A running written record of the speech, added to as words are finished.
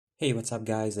Hey, what's up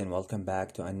guys, and welcome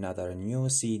back to another new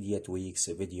Cydia tweaks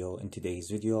video. In today's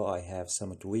video I have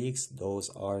some tweaks. Those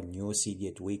are new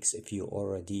Cydia tweaks. If you're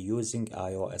already using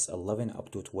iOS 11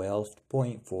 up to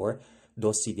 12.4,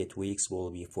 those Cydia tweaks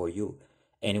will be for you.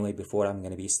 Anyway, before I'm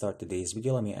gonna start today's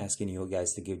video, let me asking you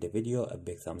guys to give the video a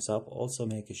big thumbs up. Also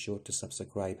make sure to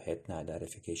subscribe, hit that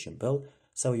notification bell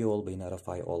so you will be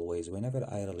notified always whenever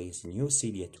I release new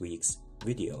Cydia tweaks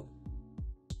video.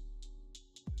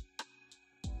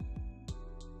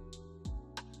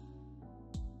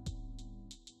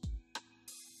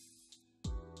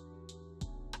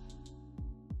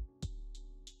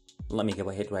 Let me go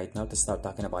ahead right now to start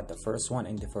talking about the first one,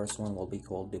 and the first one will be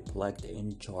called the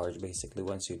PlugInCharge. Basically,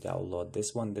 once you download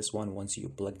this one, once you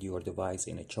plug your device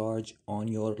in a charge, on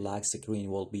your lock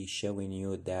screen will be showing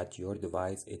you that your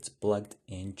device it's plugged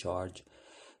in charge.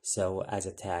 So as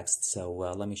a text,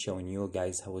 let me showing you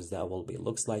guys how that will be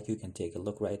looks like. You can take a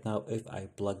look right now. If I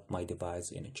plug my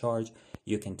device in a charge,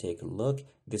 you can take a look.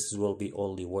 This will be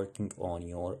only working on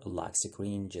your lock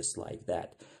screen just like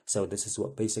that. So this is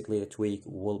what basically the tweak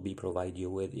will be provide you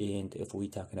with. And if we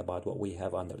talking about what we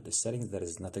have under the settings, there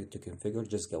is nothing to configure.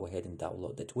 Just go ahead and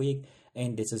download the tweak,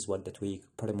 and this is what the tweak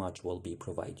pretty much will be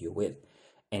provide you with.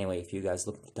 Anyway, if you guys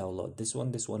look to download this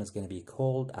one is going to be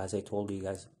called, as I told you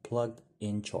guys,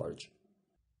 PlugInCharge.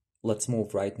 Let's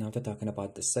move right now to talking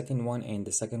about the second one, and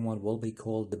the second one will be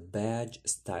called the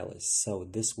BadgeStylus. So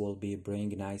this will be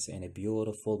bring nice and a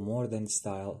beautiful modern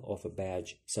style of a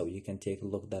badge. So you can take a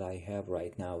look that I have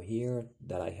right now here,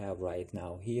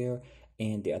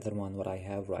 and the other one what I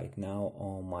have right now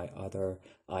on my other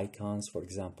icons, for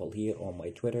example here on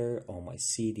my Twitter, on my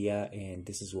Cydia, and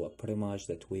this is what pretty much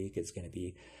the tweak is going to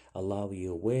be allow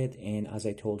you with. And as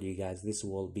I told you guys, this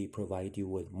will be provide you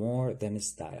with more than a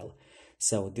style.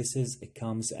 So this is it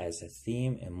comes as a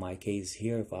theme. In my case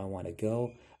here, if I want to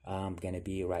go, I'm gonna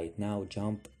be right now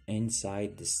jump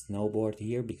inside the snowboard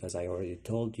here, because I already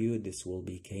told you this will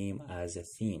become as a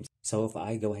theme. So if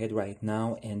I go ahead right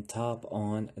now and tap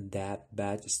on that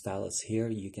BadgeStylus here,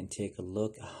 you can take a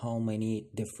look how many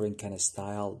different kind of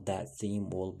style that theme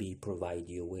will be provide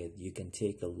you with. You can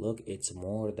take a look, it's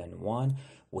more than one,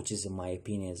 which is in my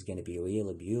opinion is going to be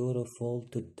really beautiful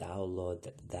to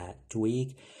download that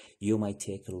tweak. You might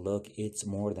take a look, it's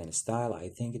more than a style. I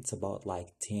think it's about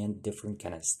like 10 different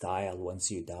kind of style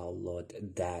once you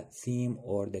download that theme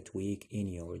or the tweak in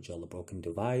your jailbroken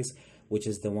device, which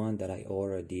is the one that I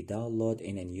already download.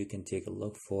 And then you can take a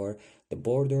look for the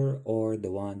border or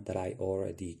the one that I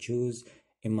already choose.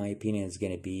 In my opinion, it's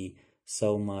going to be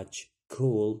so much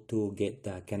cool to get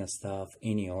that kind of stuff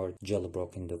in your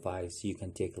jailbroken device. You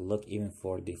can take a look even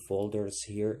for the folders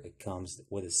here, it comes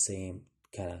with the same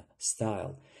kind of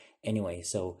style. Anyway,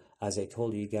 so as I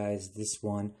told you guys, this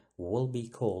one will be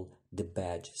called the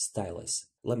BadgeStylus.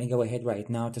 Let me go ahead right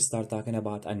now to start talking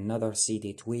about another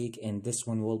Cydia tweak, and this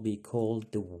one will be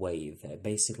called the Wave.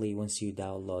 Basically, once you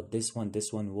download this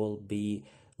one will be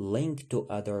linked to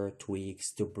other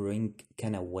tweaks to bring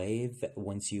kind of wave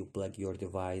once you plug your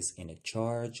device in a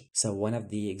charge. So one of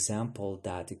the example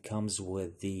that it comes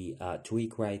with the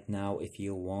tweak right now, if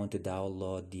you want to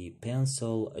download the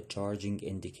pencil charging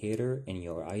indicator in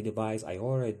your iDevice, I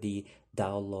already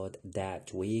download that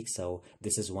tweak. So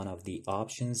this is one of the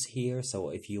options here. So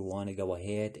if you want to go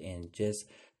ahead and just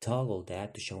toggle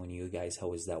that to showing you guys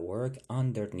how is that work,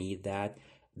 underneath that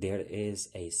there is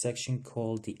a section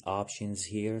called the options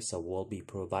here. So we'll be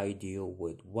provide you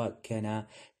with what kind of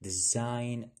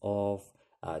design of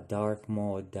dark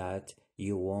mode that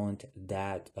you want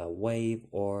that wave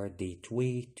or the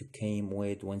tweak to came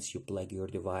with once you plug your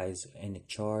device in a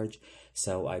charge.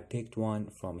 So I picked one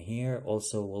from here.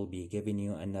 Also we'll be giving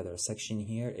you another section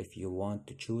here if you want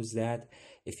to choose that.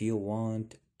 If you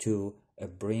want to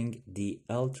bring the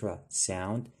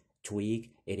ultrasound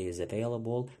tweak, it is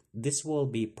available. This will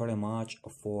be pretty much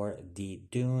for the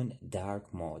Dune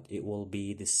dark mode. It will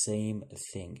be the same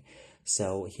thing.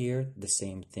 So here the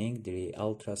same thing, the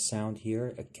ultrasound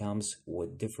here, it comes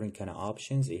with different kind of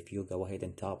options. If you go ahead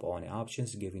and tap on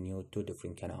options, giving you two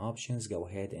different kind of options, go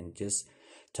ahead and just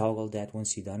toggle that.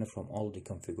 Once you're done from all the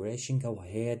configuration, go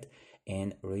ahead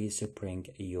and respring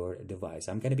your device.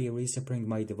 I'm going to be respring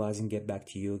my device and get back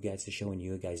to you guys to showing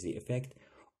you guys the effect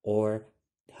or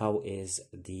how is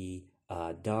the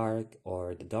dark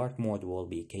or the dark mode will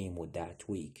be came with that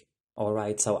tweak.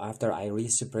 Alright, so after I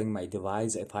respring my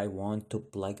device, if I want to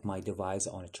plug my device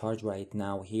on a charge right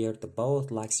now here, the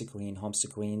both lock screen, home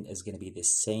screen is going to be the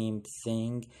same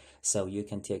thing. So you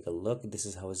can take a look. This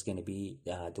is how it's going to be.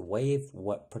 The wave,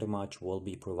 what pretty much will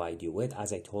be provide you with.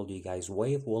 As I told you guys,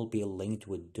 wave will be linked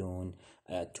with Dune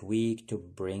tweak to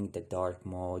bring the dark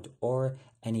mode or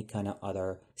any kind of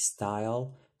other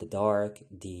style. The dark,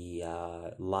 the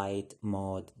light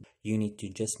mode, you need to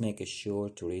just make sure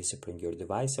to respring your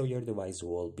device so your device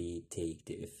will be take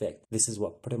the effect. This is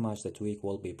what pretty much the tweak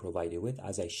will be provided with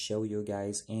as I show you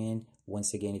guys. And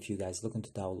once again, if you guys looking to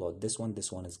download this one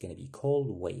is going to be called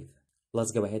Wave.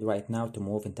 Let's go ahead right now to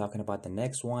move and talking about the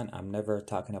next one. I'm never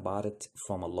talking about it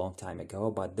from a long time ago,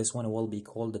 but this one will be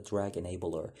called the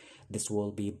DragEnabler. This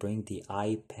will be bring the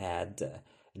iPad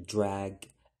drag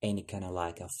any kind of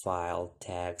like a file,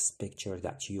 text, picture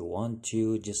that you want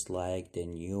to, just like the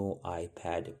new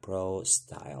iPad Pro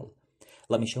style.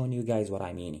 Let me show you guys what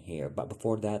I mean here, but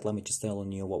before that, let me just tell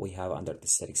you what we have under the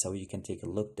settings so you can take a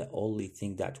look. The only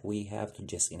thing that we have to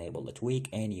just enable the tweak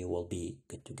and you will be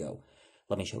good to go.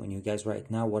 Let me show you guys right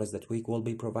now what is the tweak will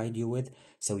be provide you with,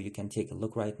 so you can take a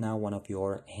look right now. One of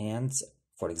your hands,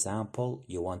 for example,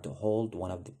 you want to hold one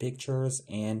of the pictures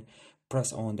and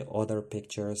press on the other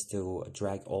pictures to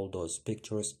drag all those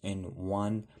pictures in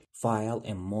one file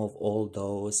and move all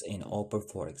those and open,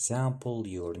 for example,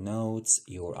 your notes,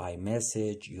 your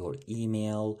iMessage, your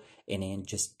email, and then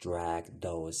just drag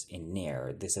those in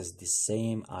there. This is the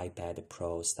same iPad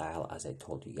Pro style as I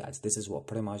told you guys. This is what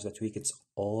pretty much the tweak it's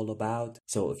all about.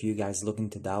 So if you guys looking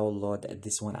to download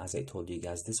this one, as I told you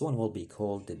guys, this one will be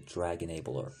called the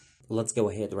DragEnabler. Let's go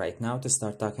ahead right now to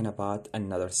start talking about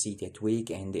another Cydia tweak,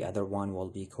 and the other one will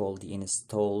be called the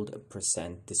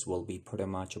InstalledPercent. This will be pretty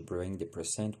much bring the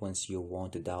percent once you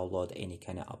want to download any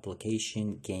kind of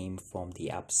application game from the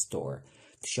App Store.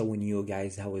 Showing you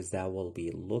guys how is that will be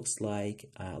looks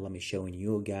like. Let me showing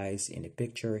you guys in a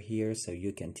picture here so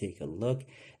you can take a look.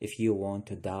 If you want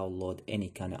to download any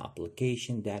kind of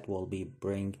application, that will be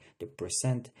bring the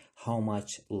percent, how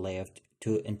much left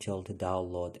until to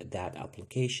download that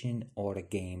application or the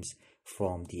games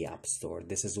from the App Store.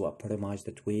 This is what pretty much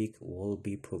the tweak will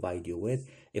be provide you with.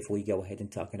 If we go ahead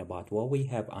and talking about what we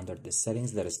have under the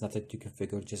settings, there is nothing to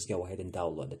configure. Just go ahead and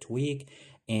download the tweak,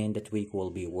 and the tweak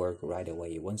will be work right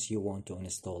away once you want to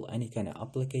install any kind of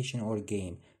application or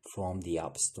game from the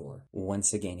App Store.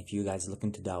 Once again, if you guys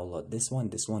looking to download this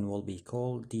one will be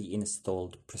called the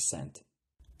InstalledPercent.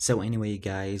 So anyway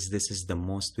guys, this is the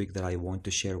most tweak that I want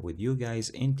to share with you guys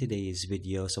in today's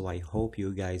video. So I hope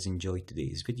you guys enjoyed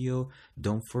today's video.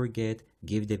 Don't forget,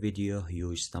 give the video a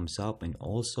huge thumbs up and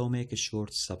also make sure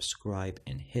to subscribe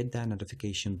and hit that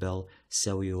notification bell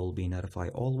so you will be notified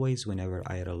always whenever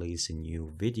I release a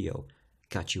new video.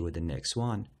 Catch you with the next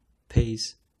one.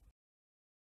 Peace.